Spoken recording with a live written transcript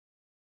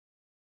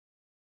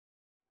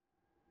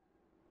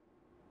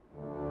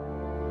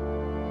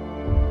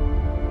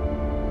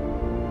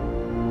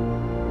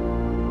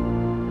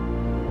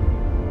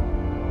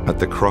at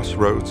the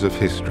crossroads of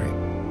history,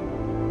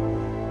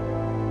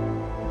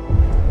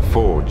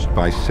 forged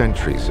by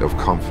centuries of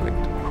conflict,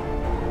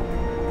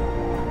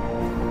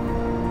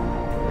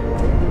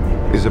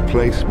 is a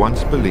place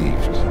once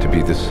believed to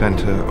be the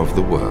center of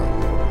the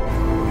world.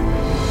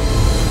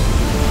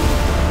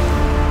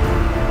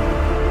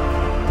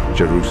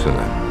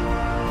 Jerusalem.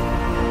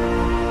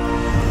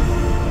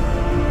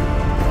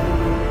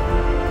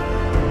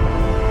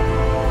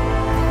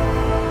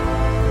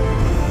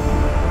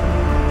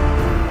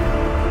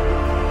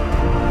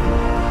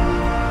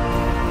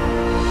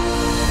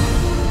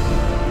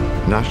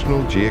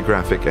 National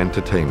Geographic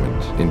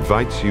Entertainment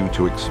invites you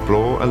to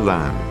explore a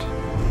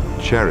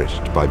land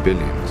cherished by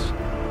billions.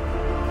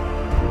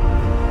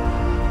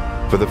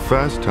 For the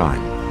first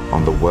time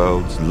on the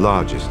world's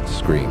largest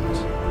screens.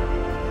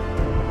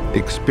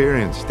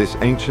 Experience this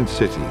ancient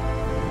city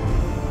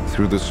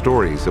through the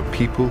stories of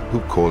people who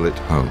call it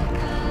home.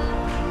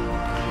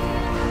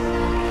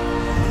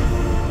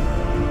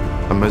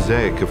 A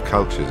mosaic of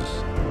cultures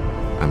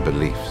and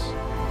beliefs.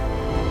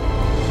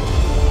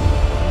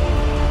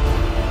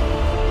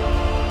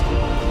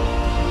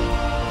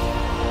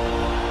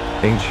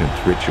 Ancient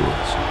rituals.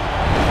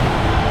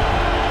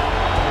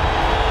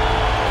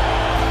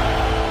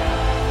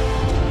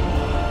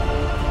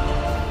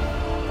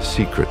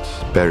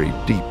 Secrets buried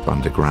deep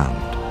underground.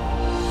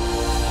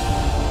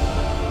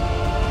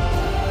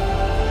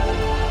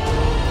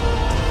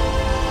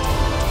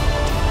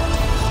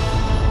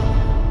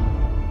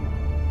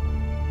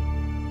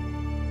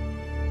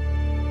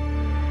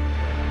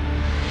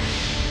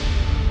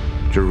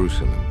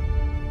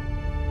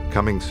 Jerusalem.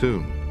 Coming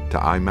soon to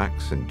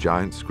IMAX and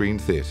giant screen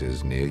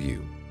theaters near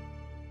you.